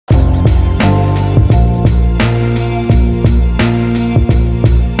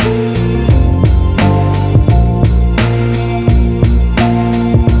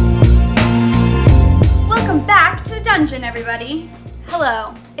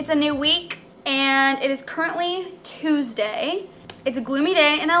Hello, it's a new week and it is currently Tuesday. It's a gloomy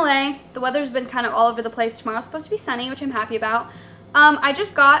day in LA. The weather's been kind of all over the place. Tomorrow's supposed to be sunny, which I'm happy about. I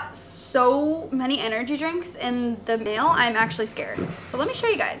just got so many energy drinks in the mail, I'm actually scared. So let me show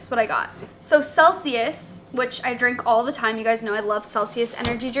you guys what I got. So Celsius, which I drink all the time, you guys know I love Celsius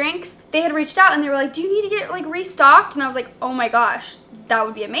energy drinks. They had reached out and they were like, do you need to get like restocked? And I was like, oh my gosh, that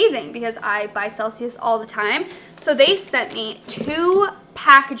would be amazing because I buy Celsius all the time. So they sent me 2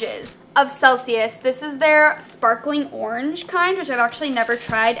 packages of Celsius. This is their sparkling orange kind, which I've actually never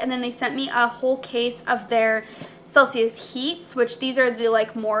tried. And then they sent me a whole case of their Celsius Heats, which these are the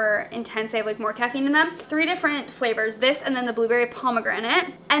like more intense, they have like more caffeine in them. 3 different flavors, this and then the blueberry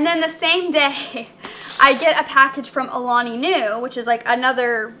pomegranate. And then the same day, I get a package from Alani Nu, which is like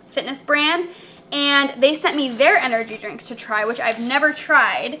another fitness brand, and they sent me their energy drinks to try, which I've never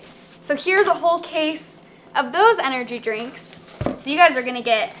tried. So here's a whole case of those energy drinks. So you guys are gonna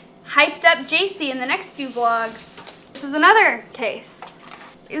get hyped up Jaci in the next few vlogs. This is another case.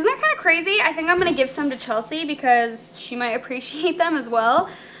 Isn't that kind of crazy? I think I'm gonna give some to Chelsea because she might appreciate them as well.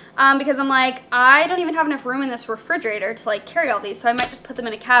 Because I'm like, I don't even have enough room in this refrigerator to like carry all these, so I might just put them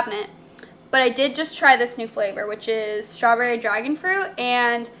in a cabinet. But I did just try this new flavor, which is strawberry dragon fruit,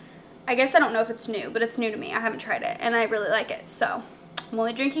 and I guess I don't know if it's new, but it's new to me. I haven't tried it, and I really like it, so I'm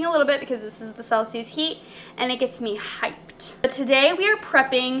only drinking a little bit because this is the Celsius Heat, and it gets me hyped. But today we are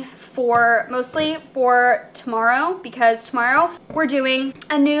prepping mostly for tomorrow, because tomorrow we're doing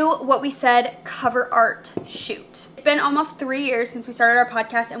a new What We Said cover art shoot. It's been almost 3 years since we started our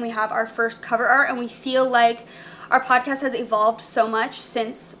podcast and we have our first cover art, and we feel like our podcast has evolved so much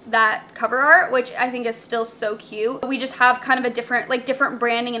since that cover art, which I think is still so cute. We just have kind of a different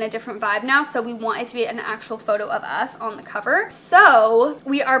branding and a different vibe now, so we want it to be an actual photo of us on the cover. So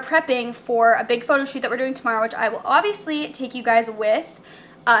we are prepping for a big photo shoot that we're doing tomorrow, which I will obviously take you guys with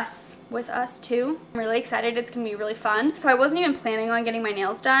us too. I'm really excited. It's gonna be really fun. So I wasn't even planning on getting my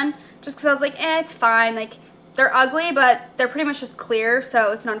nails done just because I was like, it's fine. Like, they're ugly, but they're pretty much just clear,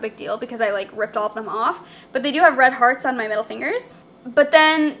 so it's not a big deal because I like ripped all of them off. But they do have red hearts on my middle fingers. But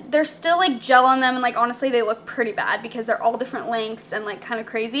then there's still like gel on them, and like honestly they look pretty bad because they're all different lengths and like kind of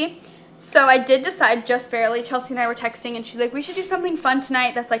crazy. So I did decide just barely, Chelsea and I were texting and she's like, we should do something fun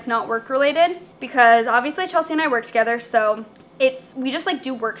tonight that's like not work related, because obviously Chelsea and I work together, so we just like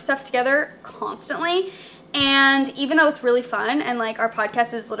do work stuff together constantly. And even though it's really fun and like our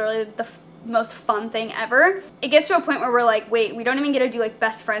podcast is literally the most fun thing ever, it gets to a point where we're like, wait, we don't even get to do like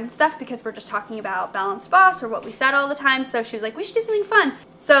best friend stuff because we're just talking about Balanced Boss or What We Said all the time. So she was like, we should do something fun.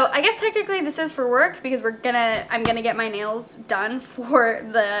 So I guess technically this is for work because I'm gonna get my nails done for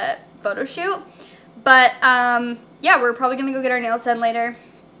the photo shoot. But yeah, we're probably gonna go get our nails done later.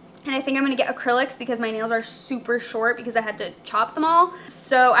 And I think I'm going to get acrylics because my nails are super short because I had to chop them all.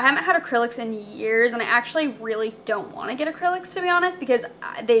 So I haven't had acrylics in years, and I actually really don't want to get acrylics, to be honest, because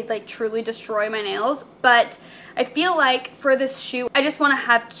they like truly destroy my nails. But I feel like for this shoot, I just want to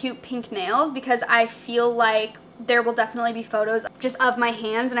have cute pink nails because I feel like there will definitely be photos just of my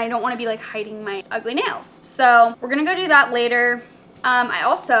hands, and I don't want to be like hiding my ugly nails. So we're going to go do that later. I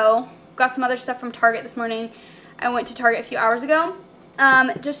also got some other stuff from Target this morning. I went to Target a few hours ago.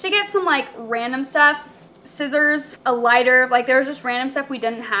 Just to get some like random stuff, scissors, a lighter, like there was just random stuff we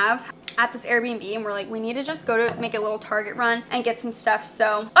didn't have at this Airbnb, and we're like, we need to just go to make a little Target run and get some stuff.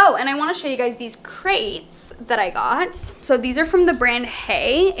 So, oh, and I want to show you guys these crates that I got. So these are from the brand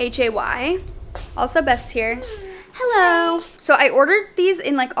Hay, H-A-Y. Also Beth's here. Hello. So I ordered these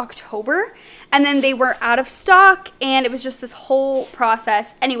in like October, and then they were out of stock, and it was just this whole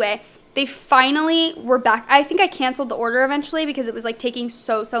process. Anyway, they finally were back. I think I canceled the order eventually because it was like taking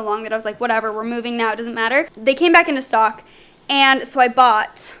so long that I was like, whatever, we're moving now, it doesn't matter. They came back into stock, and so I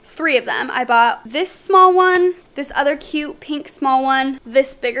bought 3 of them. I bought this small one, this other cute pink small one,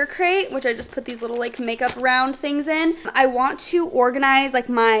 this bigger crate, which I just put these little like makeup round things in. I want to organize like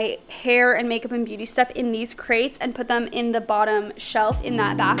my hair and makeup and beauty stuff in these crates and put them in the bottom shelf in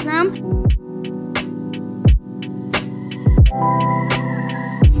that bathroom.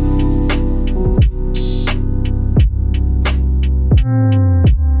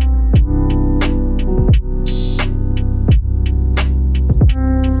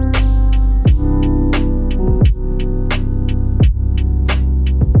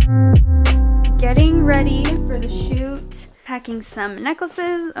 Getting ready for the shoot, packing some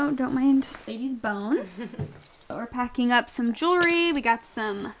necklaces. Oh, don't mind baby's bone. We're packing up some jewelry. We got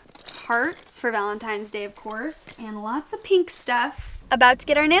some hearts for Valentine's Day, of course, and lots of pink stuff. About to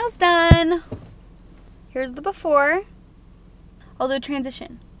get our nails done. Here's the before. I'll do a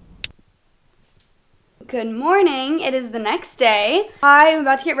transition. Good morning. It is the next day. I'm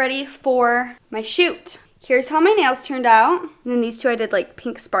about to get ready for my shoot. Here's how my nails turned out. And then these two I did like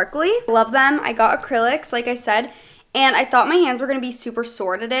pink sparkly. Love them. I got acrylics, like I said. And I thought my hands were going to be super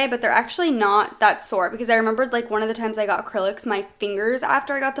sore today, but they're actually not that sore because I remembered like one of the times I got acrylics, my fingers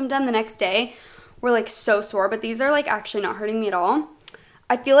after I got them done the next day were like so sore, but these are like actually not hurting me at all.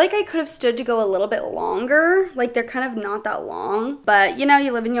 I feel like I could have stood to go a little bit longer. Like they're kind of not that long, but you know,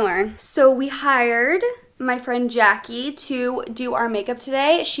 you live and you learn. So we hired my friend Jaci to do our makeup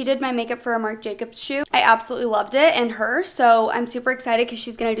today. She did my makeup for a Marc Jacobs shoot. I absolutely loved it and her, so I'm super excited because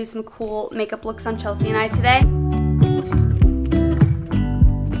she's gonna do some cool makeup looks on Chelsea and I today.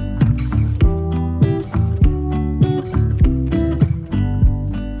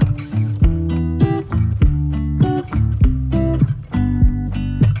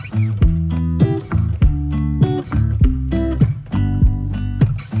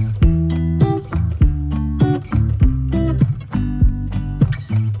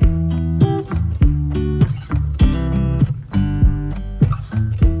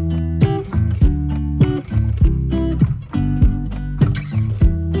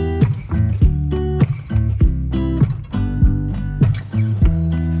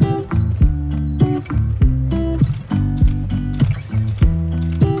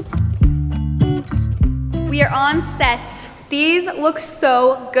 We are on set. These look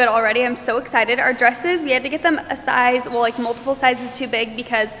so good already. I'm so excited. Our dresses, we had to get them a size, well, like multiple sizes too big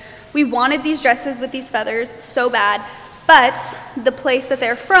because we wanted these dresses with these feathers so bad, but the place that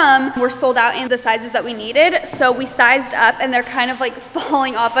they're from were sold out in the sizes that we needed. So we sized up and they're kind of like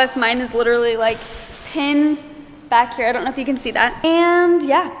falling off us. Mine is literally like pinned back here. I don't know if you can see that. And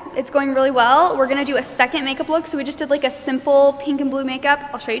yeah, it's going really well. We're gonna do a second makeup look. So we just did like a simple pink and blue makeup.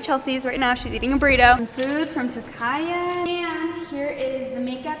 I'll show you Chelsea's right now. She's eating a burrito. Some food from Tokaya. And here is the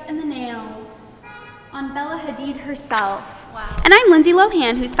makeup and the nails on Bella Hadid herself. Wow. And I'm Lindsay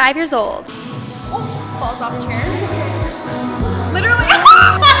Lohan, who's 5 years old. Oh, falls off chair. Literally.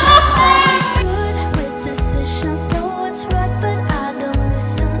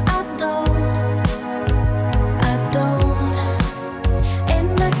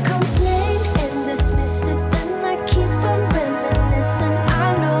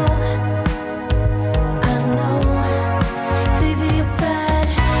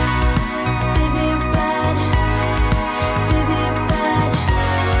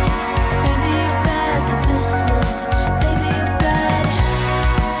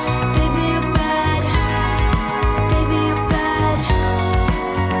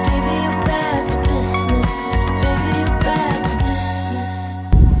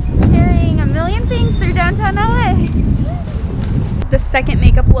 The second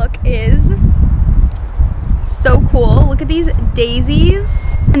makeup look is so cool. Look at these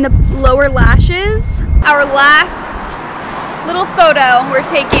daisies and the lower lashes. Our last little photo we're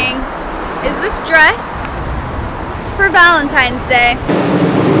taking is this dress for Valentine's Day.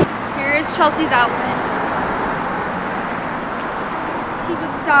 Here is Chelsea's outfit. She's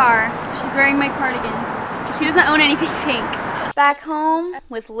a star. She's wearing my cardigan. She doesn't own anything pink. Back home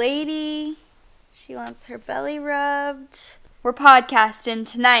with Lady. She wants her belly rubbed. We're podcasting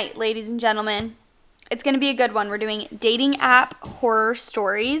tonight, ladies and gentlemen. It's going to be a good one. We're doing dating app horror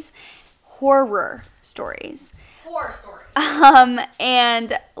stories. Horror stories.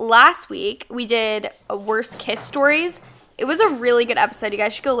 And last week we did a worst kiss stories. It was a really good episode. You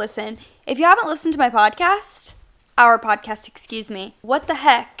guys should go listen. If you haven't listened to my podcast, our podcast, excuse me, what the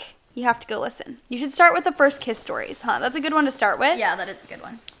heck? You have to go listen. You should start with the first kiss stories, huh? That's a good one to start with. Yeah, that is a good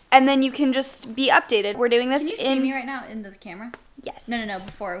one. And then you can just be updated. We're doing this Can you see me right now in the camera? Yes. No,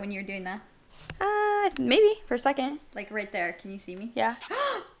 before, when you were doing that. Maybe, for a second. Like right there, can you see me? Yeah.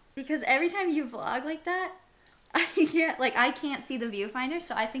 Because every time you vlog like that, I can't see the viewfinder,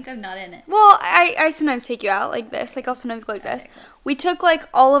 so I think I'm not in it. Well, I sometimes take you out like this. Like, I'll sometimes go like this. We took, like,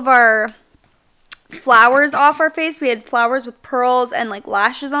 all of our flowers off our face. We had flowers with pearls and, like,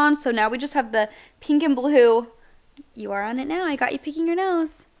 lashes on, so now we just have the pink and blue. You are on it now. I got you picking your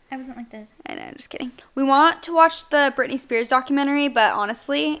nose. I wasn't like this. I know, just kidding. We want to watch the Britney Spears documentary, but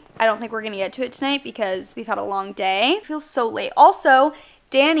honestly, I don't think we're going to get to it tonight because we've had a long day. It feels so late. Also,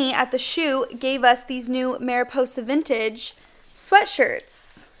 Danny at the shoot gave us these new Mariposa Vintage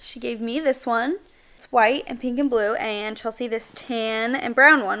sweatshirts. She gave me this one. It's white and pink and blue, and Chelsea this tan and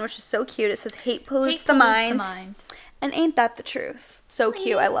brown one, which is so cute. It says, hate pollutes the mind. And ain't that the truth? So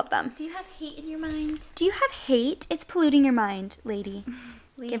cute. I love them. Do you have hate in your mind? Do you have hate? It's polluting your mind, lady.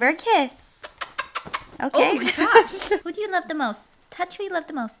 Give her a kiss. Okay. Oh my gosh. Who do you love the most? Touch who you love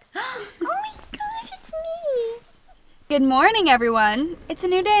the most. Oh my gosh, it's me. Good morning, everyone. It's a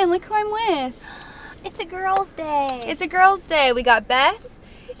new day, and look who I'm with. It's a girls' day. It's a girls' day. We got Beth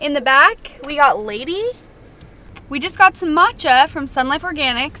in the back. We got Lady. We just got some matcha from Sun Life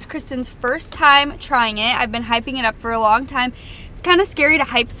Organics. Kristen's first time trying it. I've been hyping it up for a long time. It's kind of scary to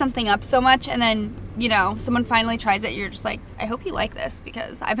hype something up so much and then, you know, someone finally tries it. You're just like, I hope you like this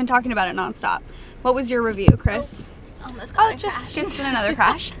because I've been talking about it nonstop. What was your review, Chris? Almost got just gets in another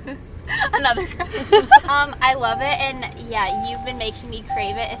crash. Another crash. I love it, and yeah, you've been making me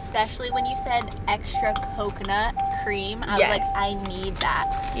crave it, especially when you said extra coconut cream. I was like, I need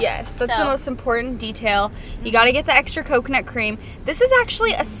that. Yes, that's the most important detail. You got to get the extra coconut cream. This is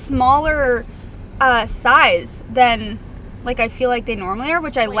actually a smaller size than like I feel like they normally are,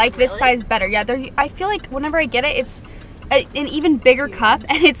 which I like this size better. Yeah, I feel like whenever I get it, it's an even bigger cup,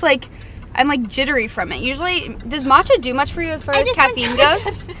 and it's like I'm like jittery from it. Usually, does matcha do much for you as far as caffeine goes?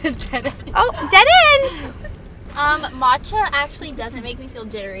 Oh, dead end! Matcha actually doesn't make me feel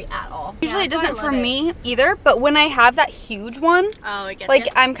jittery at all. Usually it doesn't for me either, but when I have that huge one,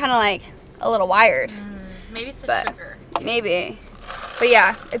 I'm kind of like a little wired. Maybe it's the sugar. Maybe. But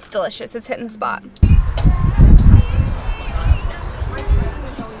yeah, it's delicious. It's hitting the spot.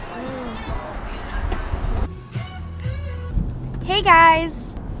 Hey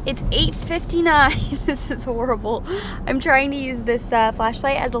guys! It's 8:59. This is horrible. I'm trying to use this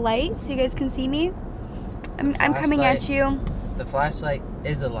flashlight as a light so you guys can see me. I'm coming at you. The flashlight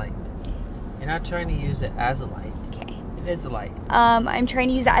is a light. You're not trying to use it as a light. Okay. It is a light. I'm trying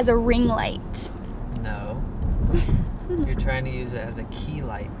to use it as a ring light. No. You're trying to use it as a key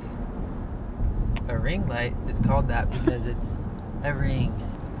light. A ring light is called that because it's a ring.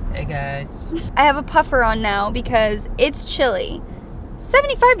 Hey guys. I have a puffer on now because it's chilly.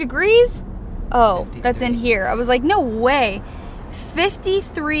 75 degrees? Oh, 53. That's in here. I was like, no way.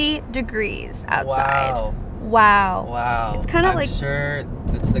 53 degrees outside. Wow. Wow. It's kind of like... I'm sure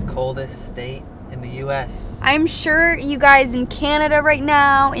it's the coldest state in the U.S. I'm sure you guys in Canada right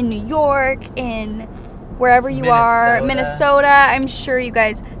now, in New York, in wherever you are, Minnesota, I'm sure you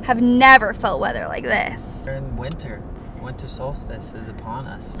guys have never felt weather like this. We're in winter. Winter solstice is upon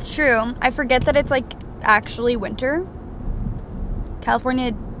us. It's true. I forget that it's like actually winter.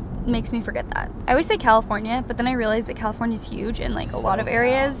 California makes me forget that. I always say California, but then I realize that California's huge and like a lot of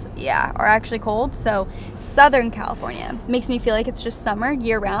areas, are actually cold. So Southern California makes me feel like it's just summer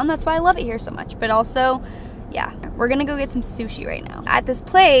year round. That's why I love it here so much. But also, yeah, we're gonna go get some sushi right now at this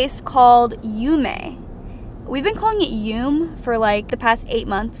place called Yume. We've been calling it Yume for like the past 8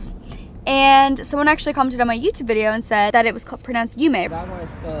 months. And someone actually commented on my YouTube video and said that it was pronounced Yume. That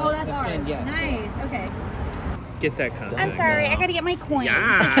was the that's ours. yes. Nice, okay. Get that contact. I'm sorry, I gotta get my coin.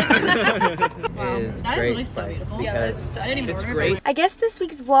 Yeah. Wow, Is that great is really so beautiful. Yeah, I didn't even It's order. great. I guess this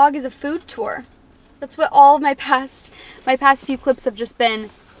week's vlog is a food tour. That's what all of my past few clips have just been,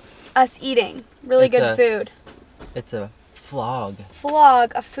 us eating really good food. It's a vlog.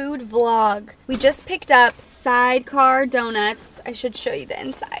 A food vlog. We just picked up Sidecar Donuts. I should show you the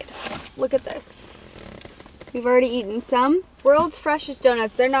inside. Look at this. We've already eaten some. World's freshest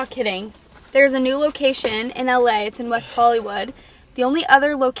donuts, they're not kidding. There's a new location in LA, it's in West Hollywood. The only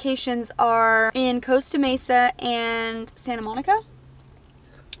other locations are in Costa Mesa and Santa Monica.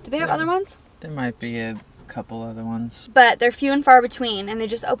 Do they have other ones? There might be a couple other ones. But they're few and far between, and they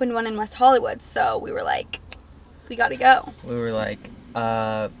just opened one in West Hollywood, so we were like, we gotta go. We were like,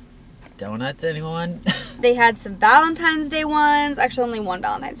 donuts, anyone? They had some Valentine's Day ones, actually only one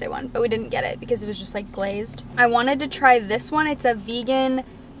Valentine's Day one, but we didn't get it because it was just like glazed. I wanted to try this one, it's a vegan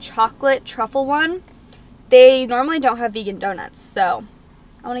chocolate truffle one. They normally don't have vegan donuts, so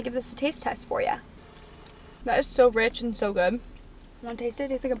I want to give this a taste test for you. That is so rich and so good. Want to taste it? It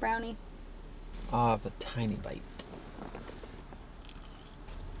tastes like a brownie. I'll have a tiny bite.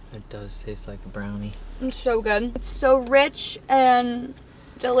 It does taste like a brownie. It's so good. It's so rich and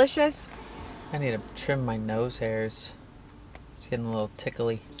delicious. I need to trim my nose hairs. It's getting a little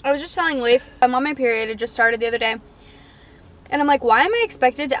tickly. I was just telling Leif, I'm on my period. It just started the other day. And I'm like, why am I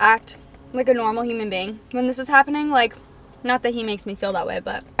expected to act like a normal human being when this is happening? Like, not that he makes me feel that way,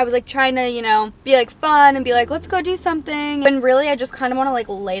 but I was like trying to, you know, be like fun and be like, let's go do something. And really, I just kind of want to like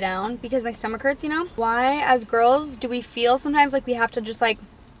lay down because my stomach hurts, you know? Why, as girls, do we feel sometimes like we have to just like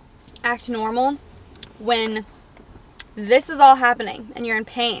act normal when this is all happening and you're in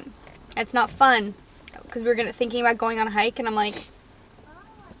pain? It's not fun because we were thinking about going on a hike and I'm like,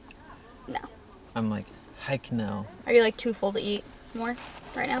 no. I'm like, hike no. Are you like too full to eat more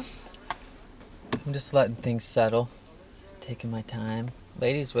right now? I'm just letting things settle. Taking my time.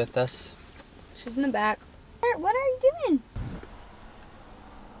 Lady's with us. She's in the back. What are you doing?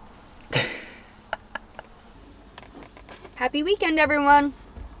 Happy weekend, everyone.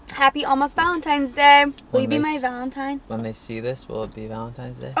 Happy almost Valentine's Day. Will you be my Valentine? When they see this, will it be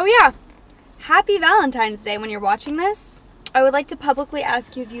Valentine's Day? Oh yeah. Happy Valentine's Day when you're watching this. I would like to publicly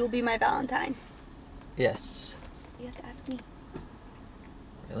ask you if you will be my Valentine. Yes. You have to ask me.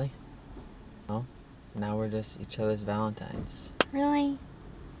 Really? No. Now we're just each other's Valentines. Really?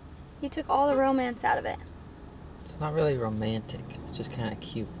 You took all the romance out of it. It's not really romantic. It's just kind of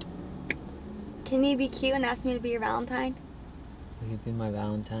cute. Can you be cute and ask me to be your Valentine? Will you be my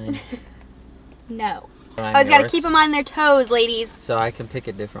Valentine? No. I'm I always got to yours? keep them on their toes, ladies. So I can pick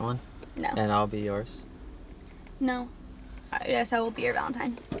a different one? No. And I'll be yours? No. Yes, I will be your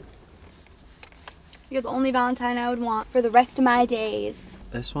Valentine. You're the only Valentine I would want for the rest of my days.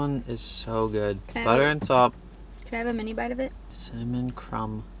 This one is so good. Can I Butter have and salt. Can I have a mini bite of it? Cinnamon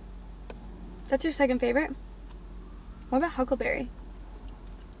crumb. That's your second favorite? What about huckleberry?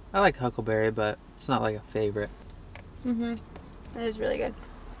 I like huckleberry, but it's not like a favorite. Mm-hmm. That is really good.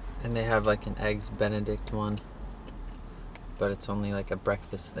 And they have like an Eggs Benedict one. But it's only like a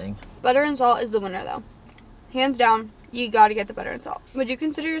breakfast thing. Butter and salt is the winner, though. Hands down, you gotta get the butter and salt. Would you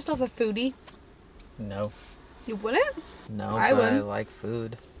consider yourself a foodie? No. You wouldn't? No, I but I would. like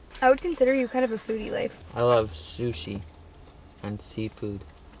food. I would consider you kind of a foodie, Leif. I love sushi and seafood.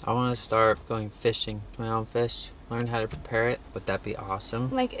 I want to start going fishing. My own fish. Learn how to prepare it. Would that be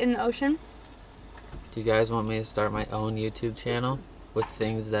awesome? Like in the ocean? Do you guys want me to start my own YouTube channel with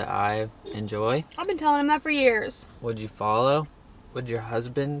things that I enjoy? I've been telling him that for years. Would you follow? Would your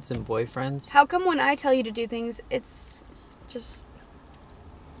husbands and boyfriends? How come when I tell you to do things, it's just...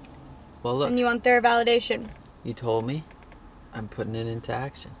 Well, look, And you want their validation. you told me. I'm putting it into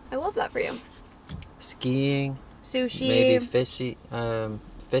action. I love that for you. Skiing, Sushi. maybe fishing,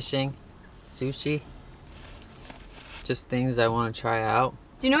 sushi. Just things I want to try out.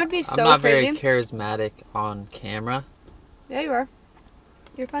 Do you know what'd be so I'm not crazy? very charismatic on camera. Yeah, you are.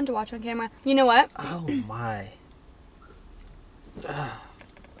 You're fun to watch on camera. You know what? Oh my.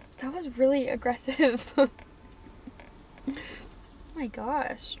 That was really aggressive. Oh my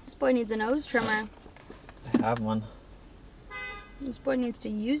gosh. This boy needs a nose trimmer. I have one. This boy needs to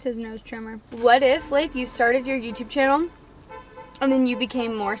use his nose trimmer. What if, Leif, you started your YouTube channel and then you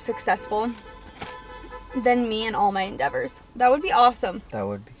became more successful than me in all my endeavors? That would be awesome. That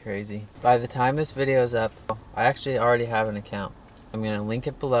would be crazy. By the time this video is up, I actually already have an account. I'm going to link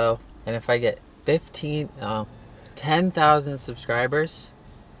it below. And if I get 10,000 subscribers,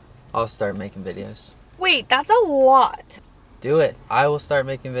 I'll start making videos. Wait, that's a lot. Do it. I will start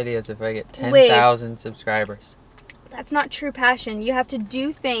making videos if I get 10,000 subscribers. That's not true passion. You have to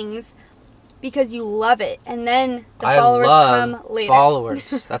do things because you love it. And then the followers come later.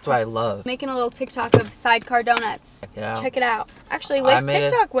 Followers. That's what I love. Making a little TikTok of sidecar donuts. Check it out. Check it out. Actually, Leif's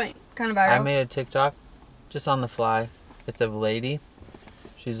TikTok went kind of viral. I made a TikTok just on the fly. It's of a lady.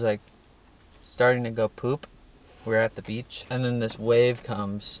 She's like starting to go poop. We're at the beach. And then this wave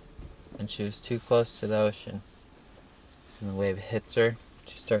comes. And she was too close to the ocean. And the wave hits her.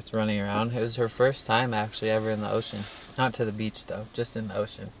 She starts running around. It was her first time actually ever in the ocean. Not to the beach though, just in the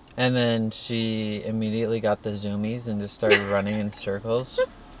ocean. And then she immediately got the zoomies and just started running in circles.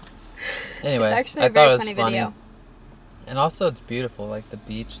 Anyway, It's actually I a very thought it was funny funny. video. And also it's beautiful, like the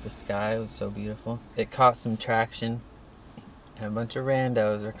beach, the sky was so beautiful. It caught some traction. And a bunch of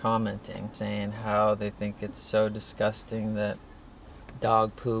randos are commenting, saying how they think it's so disgusting that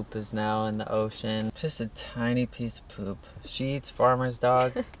dog poop is now in the ocean. Just a tiny piece of poop. She eats farmer's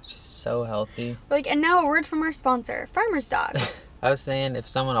dog. She's so healthy. Like, and now a word from our sponsor, Farmer's Dog. I was saying if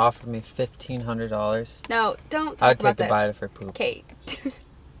someone offered me $1,500, No, don't talk I'd about take a this. bite of her poop. Okay.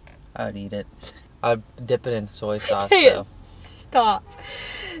 I'd eat it. I'd dip it in soy sauce Okay, though. stop.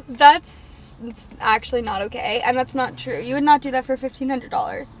 That's actually not okay, and that's not true. You would not do that for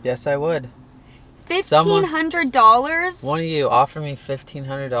 $1,500. Yes, I would. $1,500? One of you offer me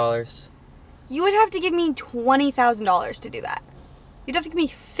 $1,500. You would have to give me $20,000 to do that. You'd have to give me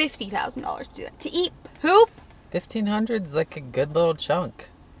 $50,000 to do that. To eat poop? 1,500 is like a good little chunk.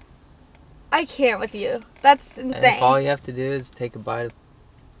 I can't with you. That's And insane. if all you have to do is take a bite of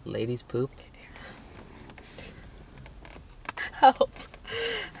lady's poop. Help.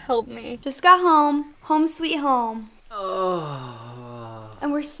 Help me. Just got home. Home sweet home. Oh.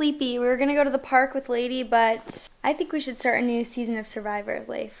 And we're sleepy. We were gonna go to the park with Lady, but I think we should start a new season of Survivor,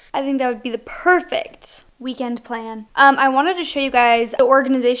 Leif. I think that would be the perfect weekend plan. I wanted to show you guys the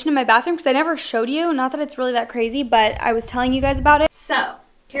organization in my bathroom because I never showed you. Not that it's really that crazy, but I was telling you guys about it. So,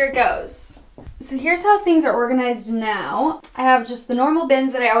 here it goes. So here's how things are organized now. I have just the normal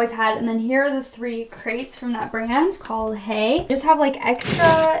bins that I always had, and then here are the 3 crates from that brand called Hey. I just have like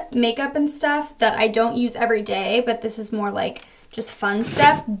extra makeup and stuff that I don't use every day, but this is more like just fun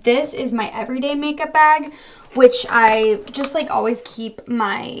stuff. This is my everyday makeup bag, which I just like always keep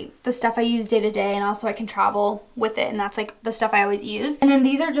the stuff I use day to day, and also I can travel with it, and that's like the stuff I always use. And then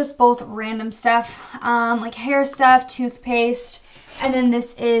these are just both random stuff, like hair stuff, toothpaste, and then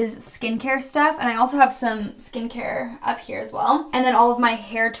this is skincare stuff, and I also have some skincare up here as well. And then all of my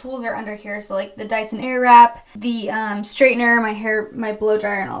hair tools are under here, so like the Dyson Airwrap, the straightener, my blow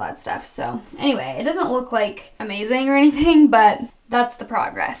dryer, and all that stuff. So anyway, it doesn't look like amazing or anything, but that's the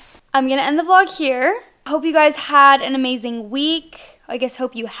progress. I'm gonna end the vlog here. Hope you guys had an amazing week. I guess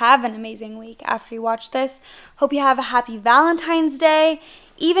hope you have an amazing week after you watch this. Hope you have a happy Valentine's Day.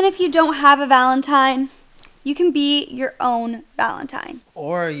 Even if you don't have a Valentine, you can be your own Valentine.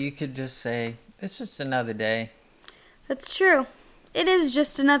 Or you could just say, it's just another day. That's true. It is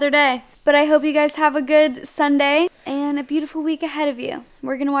just another day. But I hope you guys have a good Sunday and a beautiful week ahead of you.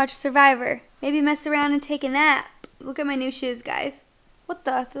 We're gonna watch Survivor. Maybe mess around and take a nap. Look at my new shoes, guys. What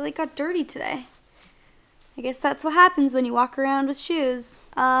the? They like got dirty today. I guess that's what happens when you walk around with shoes.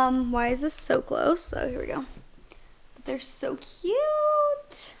 Why is this so close? Oh, here we go. But they're so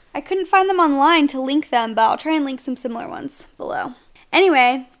cute. I couldn't find them online to link them, but I'll try and link some similar ones below.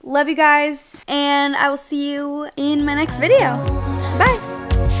 Anyway, love you guys, and I will see you in my next video. Bye.